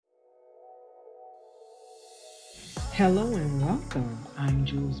Hello and welcome. I'm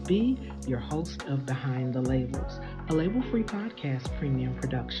Jules B., your host of Behind the Labels, a label free podcast premium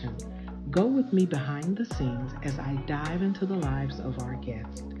production. Go with me behind the scenes as I dive into the lives of our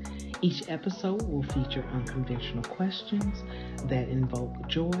guests. Each episode will feature unconventional questions that invoke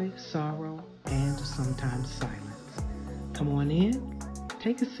joy, sorrow, and sometimes silence. Come on in,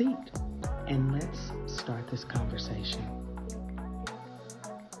 take a seat, and let's start this conversation.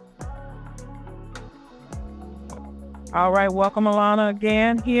 All right, welcome Alana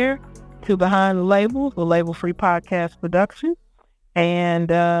again here to Behind the Labels, a label-free podcast production. And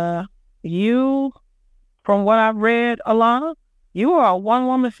you, from what I've read, Alana, you are a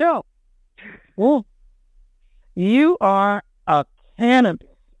one-woman show. Woo. You are a cannabis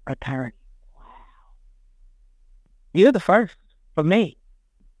attorney. Wow. You're the first for me,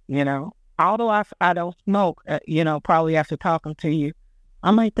 Although I don't smoke, probably after talking to you,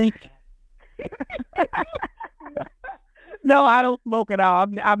 I might think... No, I don't smoke at all.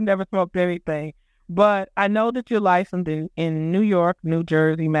 I've never smoked anything. But I know that you're licensed in New York, New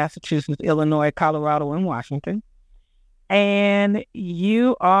Jersey, Massachusetts, Illinois, Colorado, and Washington. And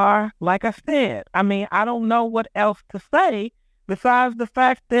you are, like I said, I don't know what else to say besides the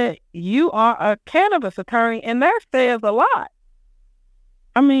fact that you are a cannabis attorney, and that says a lot.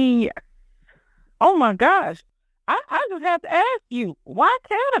 Oh my gosh. I just have to ask you, why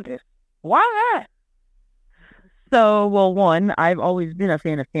cannabis? Why that? So, well, one, I've always been a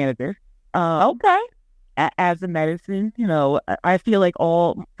fan of cannabis. Okay. As a medicine, I feel like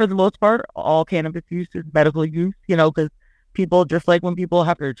for the most part, all cannabis use is medical use, because people, just like when people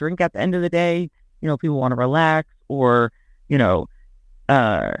have their drink at the end of the day, people want to relax or,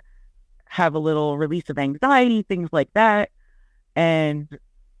 have a little release of anxiety, things like that. And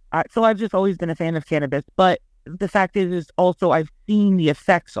so I've just always been a fan of cannabis. But the fact is also I've seen the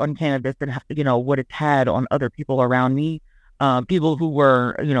effects on cannabis and, what it's had on other people around me, people who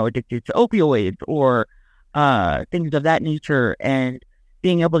were, addicted to opioids or things of that nature, and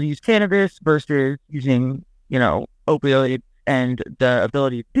being able to use cannabis versus using, opioids and the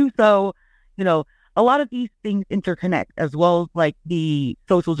ability to do so, a lot of these things interconnect, as well as like the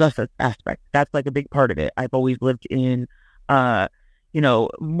social justice aspect. That's like a big part of it. I've always lived in, more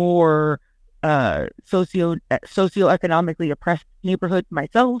socioeconomically oppressed neighborhoods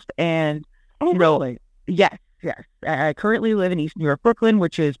myself, and really, yes. I currently live in East New York, Brooklyn,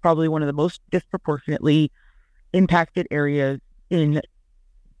 which is probably one of the most disproportionately impacted areas in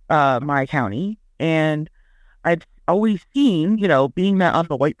my county. And I've always seen, being that I'm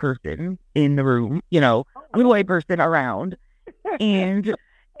the white person in the room, I'm the white person around, and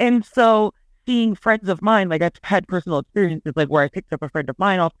so seeing friends of mine, like I've had personal experiences, like where I picked up a friend of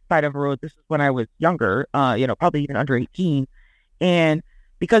mine off the side of a road. This is when I was younger, probably even under 18. And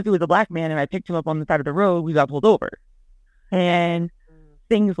because he was a black man and I picked him up on the side of the road, we got pulled over. And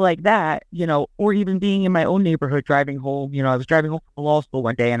things like that, or even being in my own neighborhood, driving home, I was driving home from law school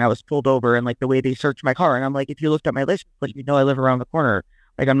one day and I was pulled over, and like the way they searched my car. And I'm like, if you looked at my license, like, I live around the corner.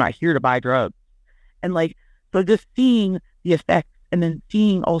 Like, I'm not here to buy drugs. And like, so just seeing the effects. And then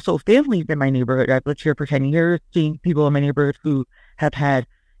seeing also families in my neighborhood. I've lived here for 10 years, seeing people in my neighborhood who have had,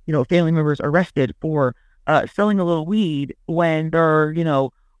 family members arrested for selling a little weed when they're,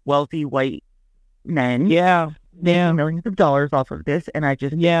 wealthy white men. Yeah. Making millions of dollars off of this. And I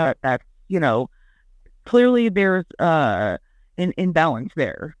just, that's, clearly there's an imbalance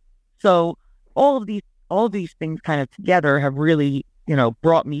there. So all of these things kind of together have really,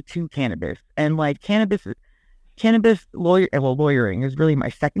 brought me to cannabis. And like lawyering is really my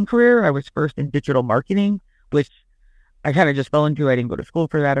second career. I was first in digital marketing, which I kind of just fell into. I didn't go to school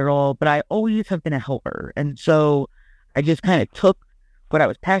for that at all, but I always have been a helper. And so I just kind of took what I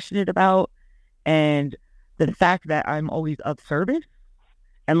was passionate about, and the fact that I'm always of service,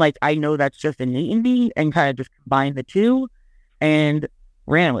 and like, I know that's just innate in me, and kind of just combined the two and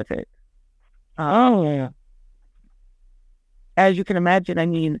ran with it. As you can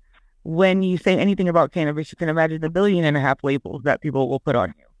imagine, when you say anything about cannabis, you can imagine the 1.5 billion labels that people will put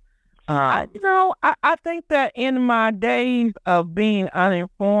on you. I think that in my days of being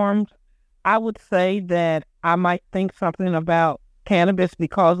uninformed, I would say that I might think something about cannabis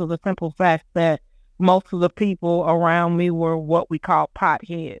because of the simple fact that most of the people around me were what we call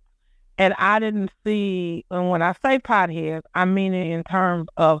potheads. And I didn't see, and when I say potheads, I mean it in terms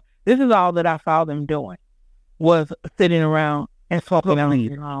of, this is all that I saw them doing, was sitting around and smoking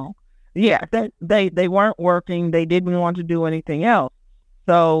weed. Yeah, they weren't working. They didn't want to do anything else.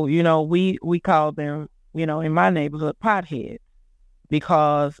 So, we called them, in my neighborhood, potheads,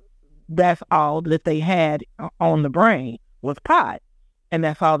 because that's all that they had on the brain was pot. And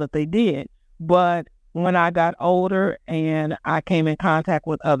that's all that they did. But when I got older and I came in contact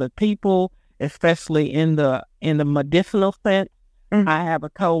with other people, especially in the medicinal sense, I have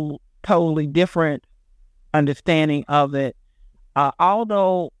a totally different understanding of it.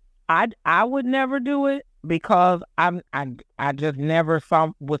 Although I would never do it because I just never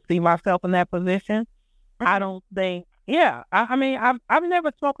would see myself in that position. I don't think. Yeah, I mean, I've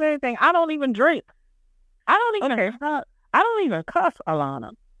never smoked anything. I don't even drink. I don't even cuss,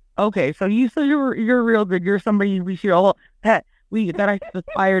 Alana. Okay, so you're real good. You're somebody we should all that I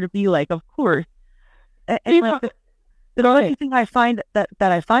aspire to be like, of course. And the only thing I find that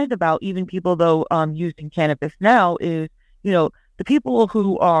I find about even people though using cannabis now is, the people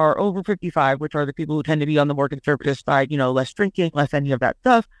who are over 55, which are the people who tend to be on the more conservative side, less drinking, less any of that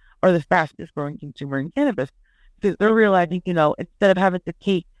stuff, are the fastest growing consumer in cannabis. Because they're realizing, instead of having to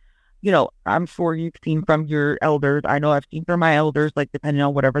take, I'm sure you've seen from your elders. I know I've seen from my elders, like depending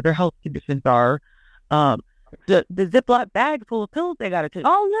on whatever their health conditions are, the Ziploc bag full of pills they got to take.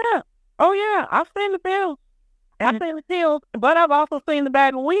 Oh yeah, I've seen the pills. I've seen the pills, but I've also seen the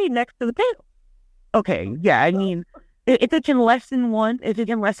bag of weed next to the pill. Okay, yeah, I mean, if it can lessen one, if it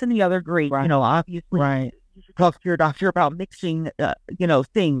can lessen the other, great. Right. Obviously, right. You should talk to your doctor about mixing,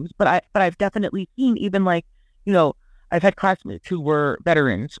 things. But I've definitely seen even like, I've had classmates who were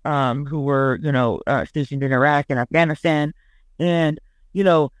veterans, who were, stationed in Iraq and Afghanistan, and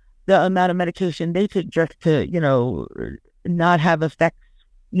the amount of medication they took just to, not have effects,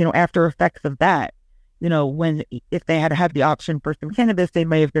 after effects of that. If they had to have the option for some cannabis, they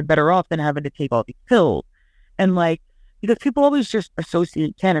may have been better off than having to take all these pills. And like, because people always just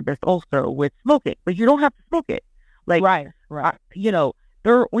associate cannabis also with smoking, but you don't have to smoke it. Like, right.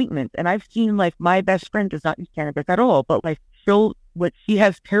 There are ointments, and I've seen like my best friend does not use cannabis at all, but like she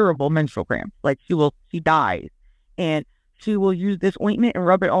has terrible menstrual cramps. Like she dies, and she will use this ointment and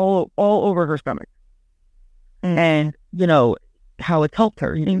rub it all over her stomach. And how it's helped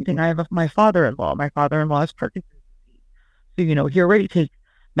her. Same thing I have with my father-in-law. My father-in-law has Parkinson's disease. So, he already takes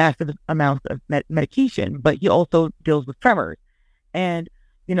massive amounts of medication, but he also deals with tremors. And,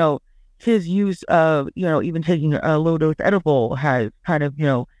 his use of, even taking a low-dose edible has kind of,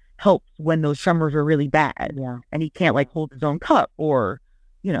 helps when those tremors are really bad. Yeah. And he can't, like, hold his own cup or,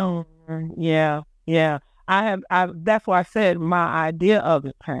 Yeah. That's why I said my idea of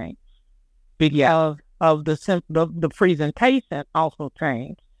it changed. Because of the presentation also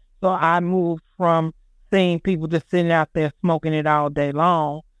changed. So I moved from seeing people just sitting out there smoking it all day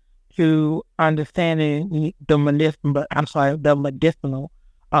long to understanding the medicinal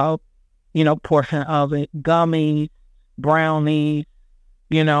portion of it. Gummies, brownies,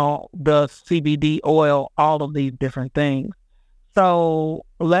 the CBD oil, all of these different things. So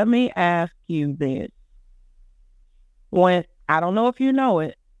let me ask you this. I don't know if you know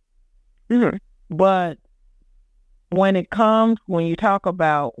it, but when you talk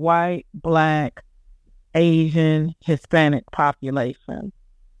about white, Black, Asian, Hispanic population,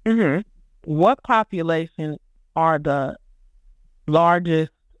 what population are the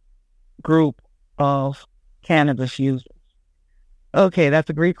largest group of cannabis users? Okay, that's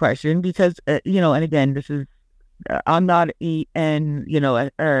a great question because, and again, this is, I'm not I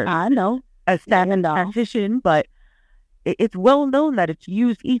know a statistician, but it's well known that it's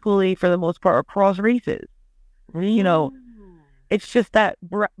used equally for the most part across races. It's just that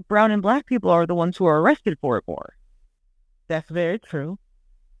brown and Black people are the ones who are arrested for it more. That's very true.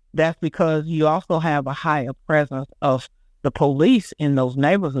 That's because you also have a higher presence of the police in those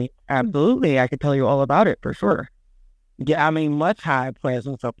neighborhoods. Absolutely. I could tell you all about it for sure. Yeah, I mean, much higher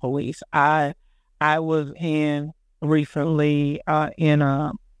presence of police. I was in recently in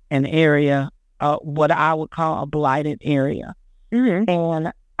an area, what I would call a blighted area.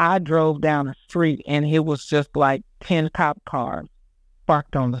 And I drove down the street and it was just like 10 cop cars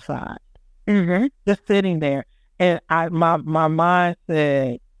parked on the side. Just sitting there. And my mind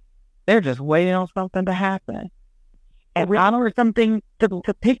said, they're just waiting on something to happen. And or something to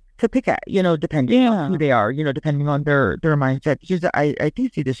pick at, depending on who they are, depending on their mindset. Because I do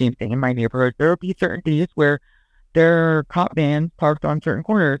see the same thing in my neighborhood. There will be certain days where there are cop vans parked on certain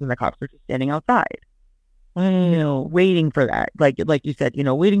corners and the cops are just standing outside. Waiting for that. Like you said,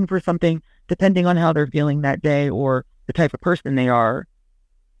 waiting for something depending on how they're feeling that day or the type of person they are.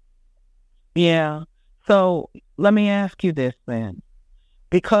 Yeah. So let me ask you this then.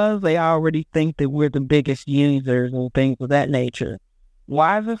 Because they already think that we're the biggest users and things of that nature,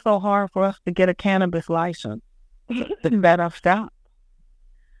 why is it so hard for us to get a cannabis license? That I've stopped.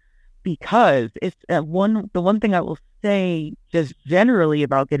 Because it's the one thing I will say just generally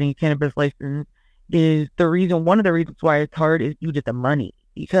about getting a cannabis license is one of the reasons why it's hard is due to the money.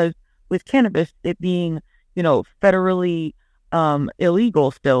 Because with cannabis, it being, federally illegal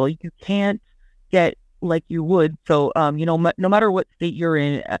still, you can't get like you would. So, no matter what state you're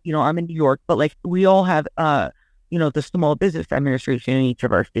in, I'm in New York, but like we all have, the Small Business Administration in each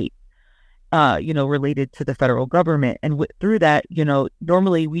of our states, related to the federal government. And through that,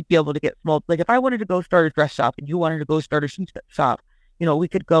 normally we'd be able to get small, like if I wanted to go start a dress shop and you wanted to go start a shoe shop, we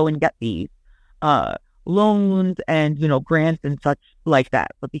could go and get these loans and, grants and such like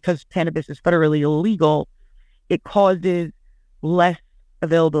that. But because cannabis is federally illegal, it causes less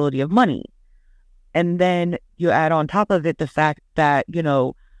availability of money. And then you add on top of it the fact that,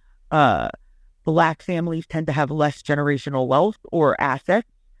 Black families tend to have less generational wealth or assets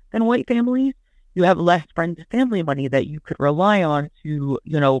than white families. You have less friends and family money that you could rely on to,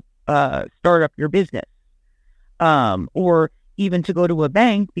 start up your business. Or even to go to a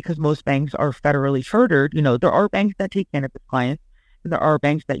bank, because most banks are federally chartered. There are banks that take cannabis clients, and there are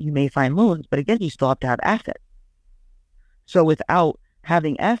banks that you may find loans, but again, you still have to have assets. So without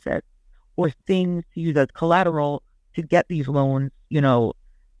having assets or things to use as collateral to get these loans,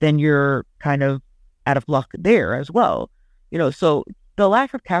 then you're kind of out of luck there as well. So the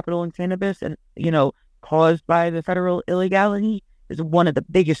lack of capital in cannabis and, caused by the federal illegality is one of the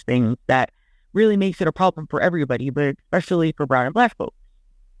biggest things that really makes it a problem for everybody, but especially for brown and Black folks.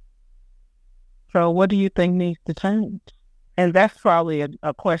 So what do you think needs to change? And that's probably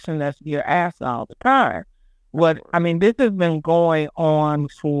a question that's you're asked all the time. This has been going on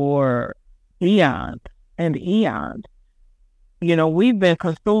for eons and eons. We've been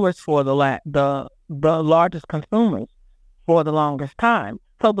consumers for the largest consumers for the longest time.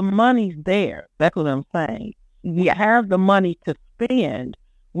 So the money's there. That's what I'm saying. You have the money to spend.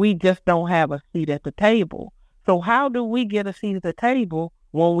 We just don't have a seat at the table. So how do we get a seat at the table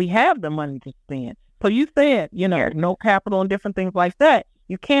when we have the money to spend? So you said, no capital and different things like that.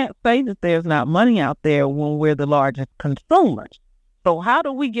 You can't say that there's not money out there when we're the largest consumers. So how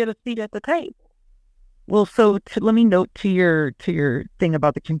do we get a seat at the table? Well, so let me note to your thing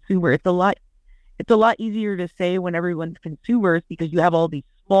about the consumer. It's a lot easier to say when everyone's consumers because you have all these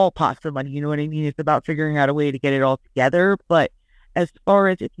small pots of money. You know what I mean? It's about figuring out a way to get it all together. But as far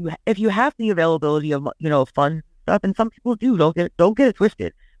as if you have the availability of fun stuff, and some people do, don't get it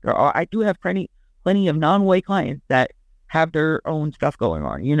twisted. I do have plenty of non-white clients that have their own stuff going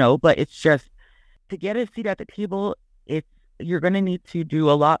on, but it's just to get a seat at the table. You're going to need to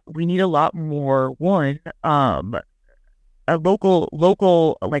do a lot. We need a lot more, a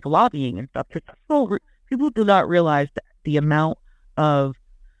local like lobbying and stuff. Because people do not realize the amount of,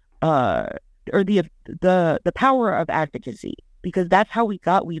 or the power of advocacy, because that's how we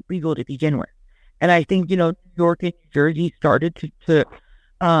got weed legal to begin with. And I think, New York and New Jersey started to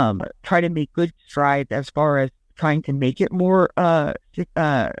try to make good strides as far as trying to make it more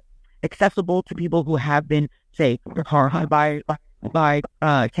accessible to people who have been, say, harmed by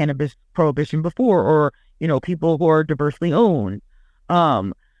cannabis prohibition before, or people who are diversely owned.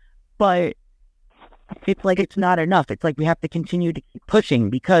 But it's like it's not enough. It's like we have to continue to keep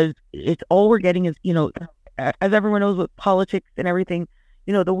pushing, because it's all we're getting is, as everyone knows with politics and everything,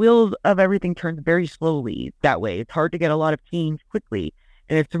 the wheels of everything turns very slowly that way. It's hard to get a lot of change quickly,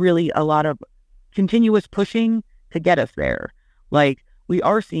 and it's really a lot of continuous pushing to get us there. Like, we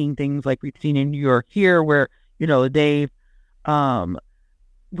are seeing things like we've seen in New York here, where, they've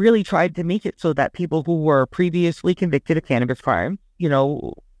really tried to make it so that people who were previously convicted of cannabis crimes,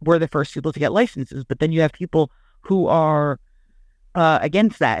 were the first people to get licenses. But then you have people who are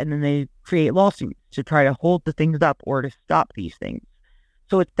against that, and then they create lawsuits to try to hold the things up or to stop these things.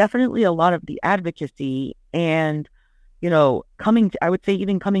 So it's definitely a lot of the advocacy and, I would say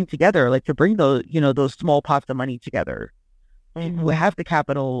even coming together, like to bring those, those small pots of money together. Who have the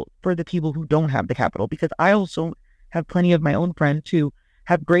capital for the people who don't have the capital, because I also have plenty of my own friends who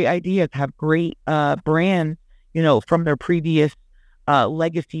have great ideas, have great brands, from their previous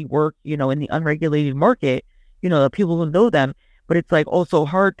legacy work, in the unregulated market, the people who know them. But it's like also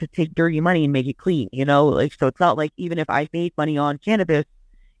hard to take dirty money and make it clean, like, so it's not like even if I made money on cannabis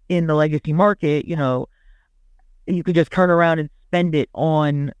in the legacy market, you could just turn around and spend it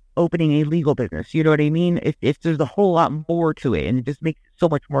on opening a legal business. You know what I mean? If there's a whole lot more to it, and it just makes it so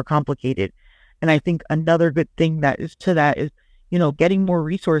much more complicated. And I think another good thing that is getting more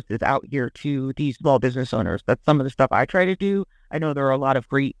resources out here to these small business owners. That's some of the stuff I try to do. I know there are a lot of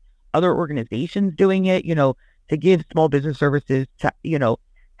great other organizations doing it, to give small business services to,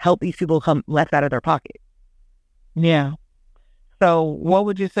 help these people come less out of their pocket. Yeah. So what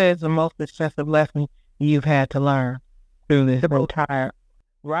would you say is the most expensive lesson you've had to learn through this entire...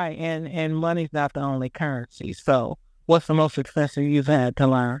 Right, and money's not the only currency. So what's the most expensive you've had to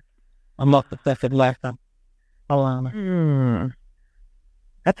learn? a most successful lifestyle, Alana?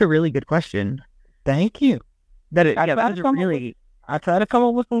 That's a really good question. Thank you. I try to come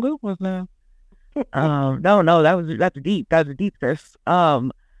up with some good ones now. No, that's deep. That's a deep, sis.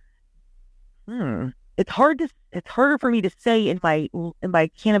 It's harder for me to say in my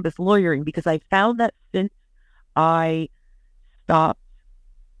cannabis lawyering, because I found that since I stopped,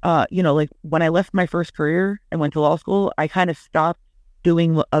 like when I left my first career and went to law school, I kind of stopped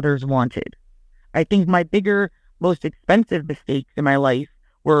doing what others wanted. I think my bigger, most expensive mistakes in my life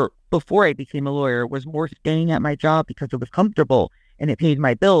were, before I became a lawyer, was more staying at my job because it was comfortable and it paid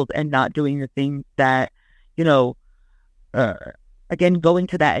my bills, and not doing the things that, again, going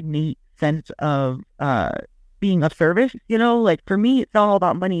to that innate sense of being of service. Like for me, it's not all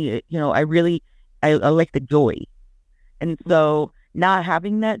about money. I like the joy. And so not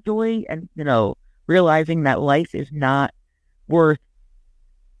having that joy, and, realizing that life is not worth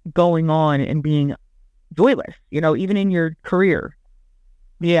going on and being joyless, even in your career.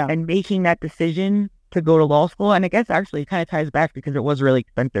 Yeah. And making that decision to go to law school. And I guess actually it kind of ties back, because it was really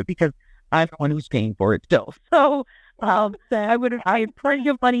expensive, because I'm the one who's paying for it still. So I had plenty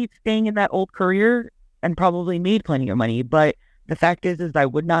of money staying in that old career and probably made plenty of money. But the fact is I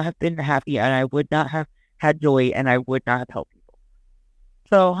would not have been happy, and I would not have had joy, and I would not have helped people.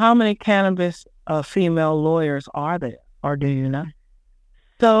 So how many cannabis female lawyers are there, or do you know?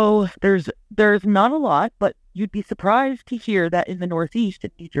 So there's not a lot, but you'd be surprised to hear that in the Northeast,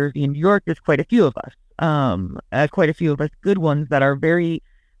 in New Jersey and New York, there's quite a few of us. Quite a few of us, good ones that are very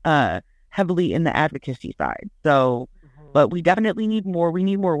heavily in the advocacy side. So, but we definitely need more. We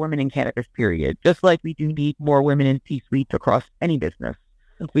need more women in cannabis, period. Just like we do need more women in C-suites across any business.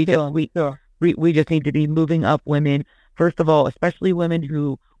 We just need to be moving up women, first of all, especially women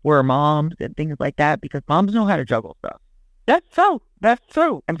who were moms and things like that, because moms know how to juggle stuff. That's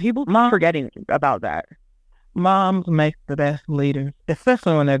true. And people keep forgetting about that. Moms make the best leaders,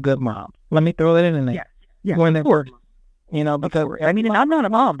 especially when they're good moms. Let me throw it in there. Yeah, when they're, of course. Because I mean, I'm not a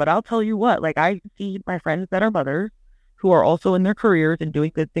mom, but I'll tell you what, like, I see my friends that are mothers who are also in their careers and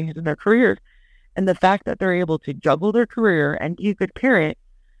doing good things in their careers. And the fact that they're able to juggle their career and be a good parent,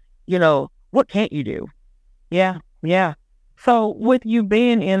 what can't you do? Yeah. So with you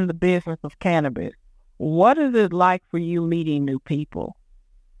being in the business of cannabis, what is it like for you meeting new people?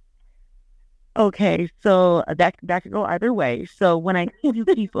 Okay, so that could go either way. So when I meet new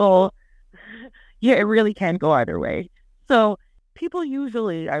people, yeah, it really can go either way. So people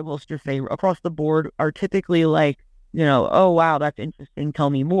usually, I will just say, across the board, are typically like, oh, wow, that's interesting, tell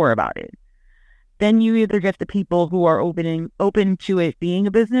me more about it. Then you either get the people who are open to it being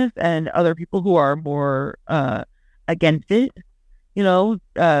a business, and other people who are more against it.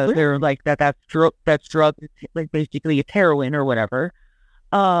 They're like that's drug, like basically it's heroin or whatever.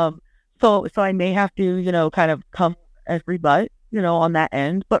 So I may have to, kind of come as rebut, on that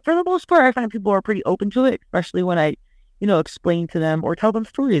end. But for the most part, I find people are pretty open to it, especially when I, explain to them or tell them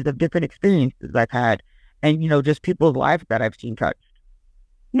stories of different experiences I've had, and, just people's lives that I've seen touched.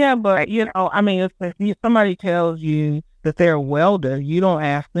 Yeah, but, I mean, if somebody tells you that they're a welder, you don't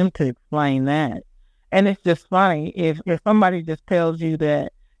ask them to explain that. And it's just funny, if somebody just tells you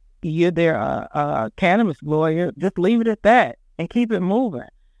that they're a cannabis lawyer, just leave it at that and keep it moving.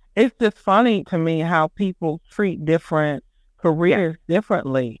 It's just funny to me how people treat different careers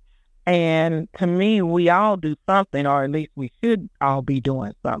differently. And to me, we all do something, or at least we should all be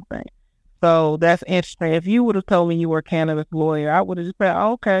doing something. So that's interesting. If you would have told me you were a cannabis lawyer, I would have just said,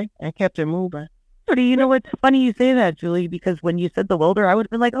 oh, okay, and kept it moving. It's funny you say that, Julie, because when you said the welder, I would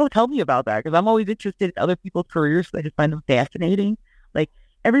have been like, oh, tell me about that, because I'm always interested in other people's careers, so I just find them fascinating. Like,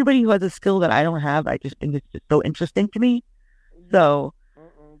 everybody who has a skill that I don't have, I just think it's just so interesting to me. So,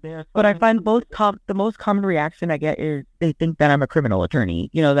 but I find the most common reaction I get is they think that I'm a criminal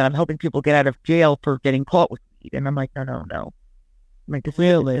attorney, that I'm helping people get out of jail for getting caught with weed. And I'm like, no. I'm like, this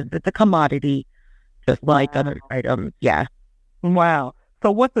really, it's a commodity, just like other items. Yeah. Wow.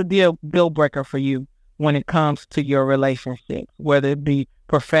 So what's the deal breaker for you when it comes to your relationships, whether it be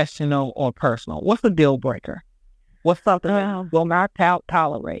professional or personal? What's the deal breaker? What's something that you will not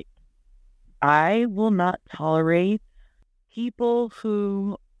tolerate? I will not tolerate people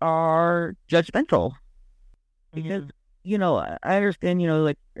who are judgmental, because, I understand,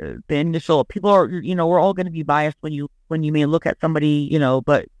 like the initial people are, we're all going to be biased when you may look at somebody,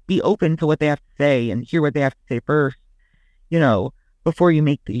 but be open to what they have to say and hear what they have to say first, before you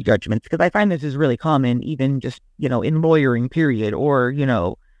make the judgments. Because I find this is really common, even just, in lawyering, period, or,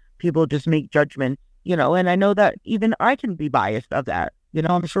 people just make judgments, and I know that even I can be biased of that.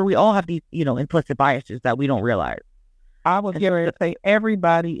 I'm sure we all have these, implicit biases that we don't realize. I was going to say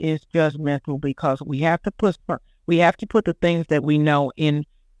everybody is judgmental because we have to put the things that we know in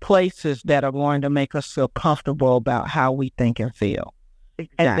places that are going to make us feel comfortable about how we think and feel.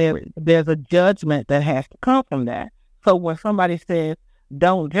 Exactly. And there's a judgment that has to come from that. So when somebody says,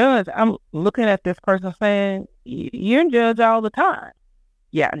 don't judge, I'm looking at this person saying, you're judged all the time.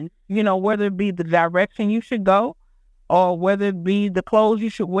 Yeah. Whether it be the direction you should go or whether it be the clothes you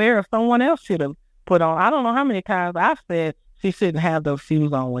should wear or someone else should have put on. I don't know how many times I've said she shouldn't have those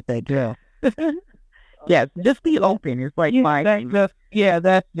shoes on with that dress. Yeah, just be open. It's like,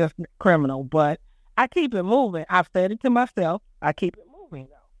 that's just criminal. But I keep it moving. I've said it to myself. I keep it moving,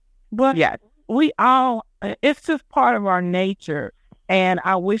 though. But it's just part of our nature. And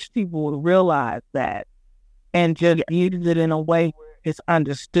I wish people would realize that and just use it in a way where it's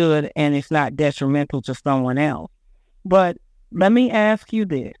understood and it's not detrimental to someone else. But let me ask you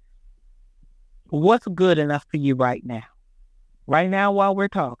this. What's good enough for you right now? Right now while we're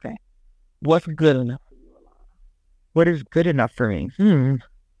talking, what's good enough for you, Alana? What is good enough for me?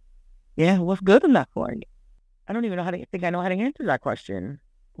 Yeah, what's good enough for you? I don't even know think I know how to answer that question.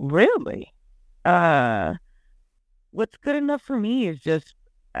 Really? What's good enough for me is just,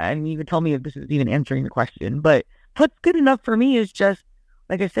 and you can tell me if this is even answering the question, but what's good enough for me is just,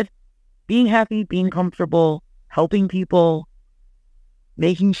 like I said, being happy, being comfortable, helping people,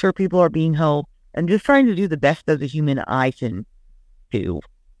 making sure people are being helped, and just trying to do the best as a human I can do.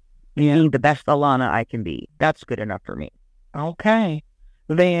 Being the best Alana I can be. That's good enough for me. Okay.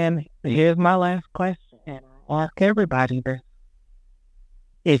 Then here's my last question. And I ask everybody this.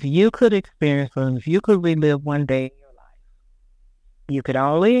 If you could experience or if you could relive one day in your life, you could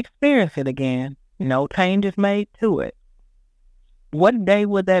only experience it again. No changes made to it. What day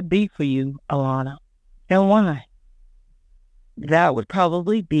would that be for you, Alana? And why? That would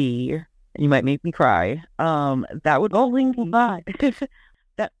probably be, you might make me cry. That would probably be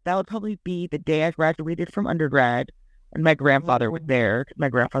that would probably be the day I graduated from undergrad, and my grandfather was there. My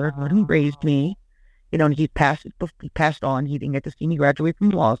grandfather who raised me, and he passed on. He didn't get to see me graduate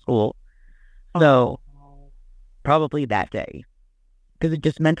from law school, so probably that day, because it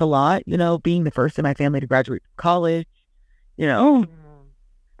just meant a lot. Being the first in my family to graduate from college. And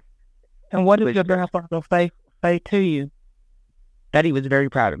what did your grandfather say to you? That he was very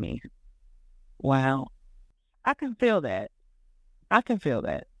proud of me. Wow. I can feel that.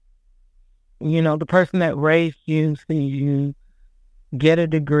 The person that raised you, sees you get a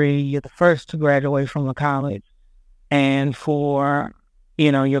degree, you're the first to graduate from a college. And for,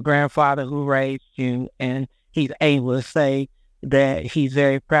 your grandfather who raised you, and he's able to say that he's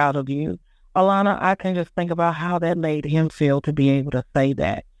very proud of you. Alana, I can just think about how that made him feel to be able to say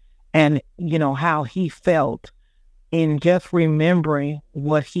that. And, how he felt in just remembering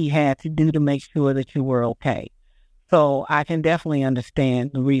what he had to do to make sure that you were okay. So I can definitely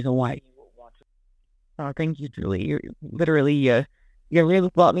understand the reason why you would want to. Oh, thank you, Julie. You're literally, you really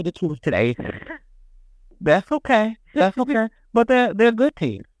brought me the truth today. That's okay. But they're good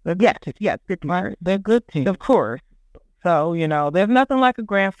teams. Yes, good teams. They're good teams. Of course. So, there's nothing like a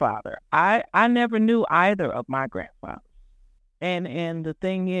grandfather. I never knew either of my grandfathers. And the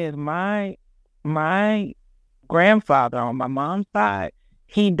thing is, my grandfather on my mom's side,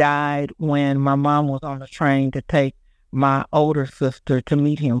 he died when my mom was on the train to take my older sister to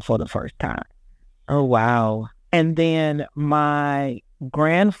meet him for the first time. Oh, wow. And then my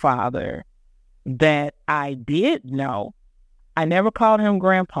grandfather that I did know, I never called him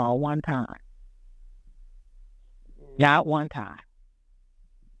grandpa one time. Not one time.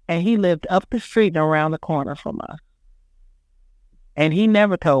 And he lived up the street and around the corner from us. And he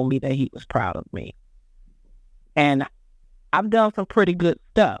never told me that he was proud of me. And I've done some pretty good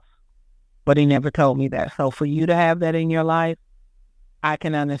stuff, but he never told me that. So for you to have that in your life, I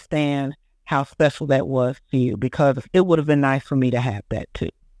can understand how special that was to you, because it would have been nice for me to have that too.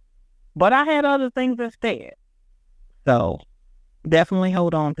 But I had other things instead. So definitely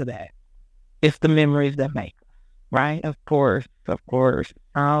hold on to that. It's the memories that make us, right? Of course.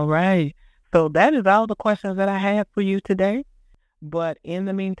 All right. So that is all the questions that I have for you today. But in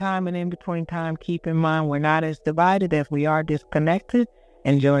the meantime and in between time, keep in mind we're not as divided as we are disconnected.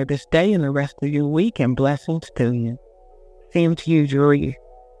 Enjoy this day and the rest of your week, and blessings to you. Same to you, Julie.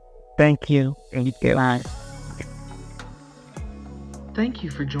 Thank you. Bye. Thank you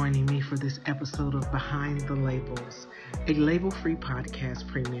for joining me for this episode of Behind the Labels, a label-free podcast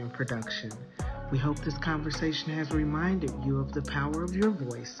premium production. We hope this conversation has reminded you of the power of your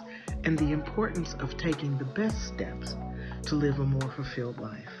voice and the importance of taking the best steps to live a more fulfilled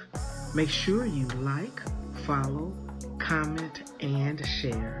life. Make sure you like, follow, comment, and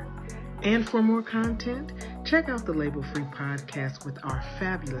share. And for more content, Check out the Label Free podcast with our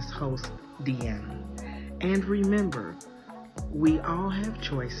fabulous host, Deanna. And remember, we all have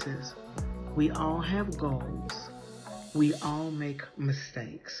choices. We all have goals. We all make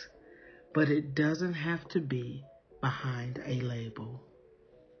mistakes. But it doesn't have to be behind a label.